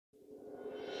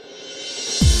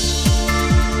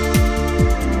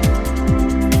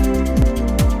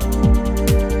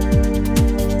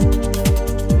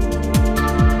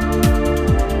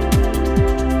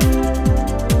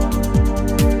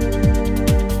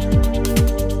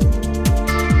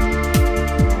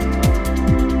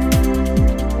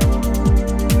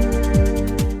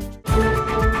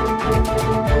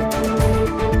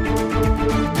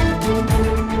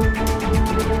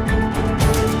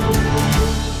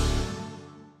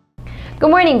Good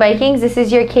morning, Vikings. This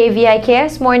is your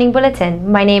KVIKS Morning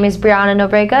Bulletin. My name is Brianna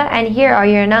Nobrega, and here are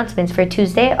your announcements for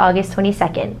Tuesday, August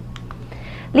 22nd.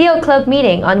 Leo Club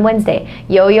meeting on Wednesday.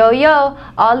 Yo, yo, yo!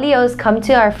 All Leos come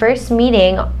to our first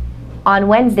meeting on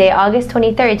Wednesday, August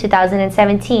 23rd,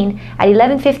 2017 at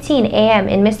 11:15 a.m.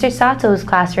 in Mr. Sato's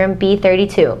classroom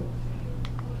B32.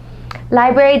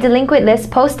 Library delinquent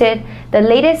list posted. The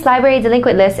latest library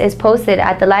delinquent list is posted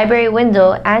at the library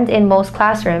window and in most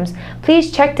classrooms.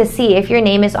 Please check to see if your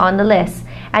name is on the list.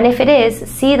 And if it is,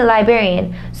 see the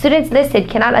librarian. Students listed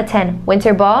cannot attend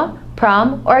winter ball,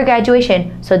 prom, or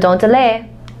graduation, so don't delay.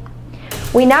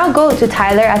 We now go to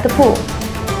Tyler at the pool.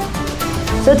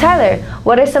 So Tyler,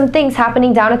 what are some things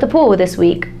happening down at the pool this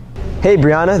week? Hey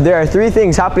Brianna, there are 3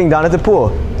 things happening down at the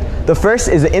pool. The first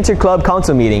is the Inter-Club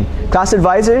Council meeting. Class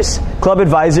advisors, club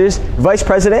advisors, vice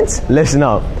presidents, listen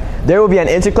up. There will be an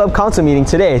Inter-Club Council meeting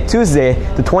today, Tuesday,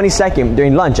 the 22nd,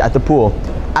 during lunch at the pool.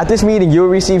 At this meeting, you will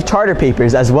receive charter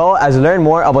papers as well as learn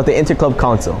more about the Inter-Club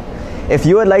Council. If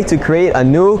you would like to create a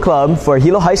new club for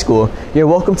Hilo High School, you're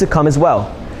welcome to come as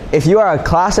well. If you are a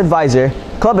class advisor,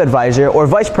 club advisor, or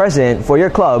vice president for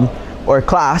your club or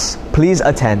class, please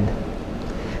attend.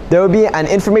 There will be an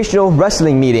informational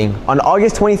wrestling meeting on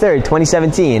August 23rd,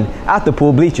 2017 at the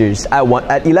pool bleachers at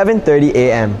 11:30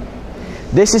 a.m.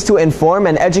 This is to inform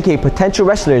and educate potential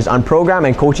wrestlers on program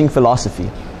and coaching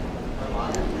philosophy.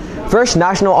 First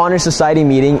National Honor Society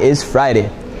meeting is Friday.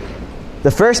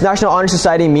 The first National Honor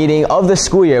Society meeting of the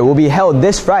school year will be held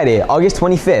this Friday, August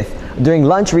 25th, during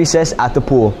lunch recess at the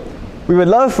pool. We would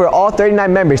love for all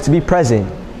 39 members to be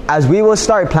present, as we will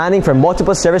start planning for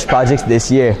multiple service projects this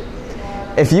year.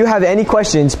 If you have any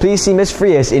questions, please see Ms.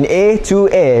 Frias in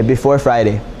A2A before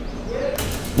Friday.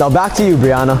 Now back to you,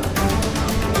 Brianna.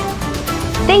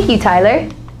 Thank you, Tyler.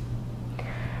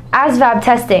 ASVAB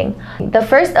testing. The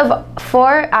first of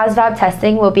 4 ASVAB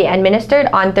testing will be administered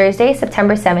on Thursday,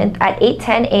 September 7th at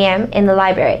 8:10 a.m. in the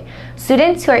library.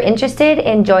 Students who are interested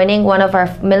in joining one of our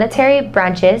military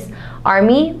branches,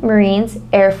 Army, Marines,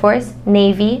 Air Force,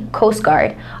 Navy, Coast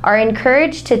Guard, are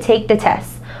encouraged to take the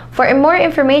test. For more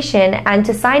information and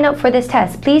to sign up for this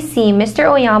test, please see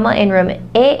Mr. Oyama in room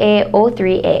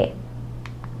AA03A.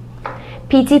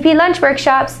 PTP lunch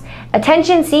workshops.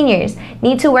 Attention seniors,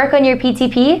 need to work on your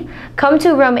PTP? Come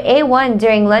to room A1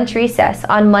 during lunch recess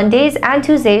on Mondays and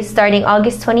Tuesdays starting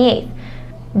August 28th.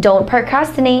 Don't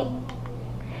procrastinate.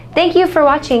 Thank you for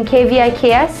watching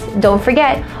KVIKS. Don't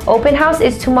forget, open house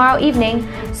is tomorrow evening.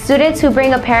 Students who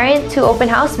bring a parent to open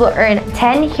house will earn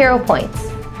 10 hero points.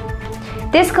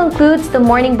 This concludes the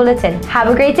morning bulletin. Have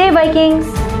a great day, Vikings!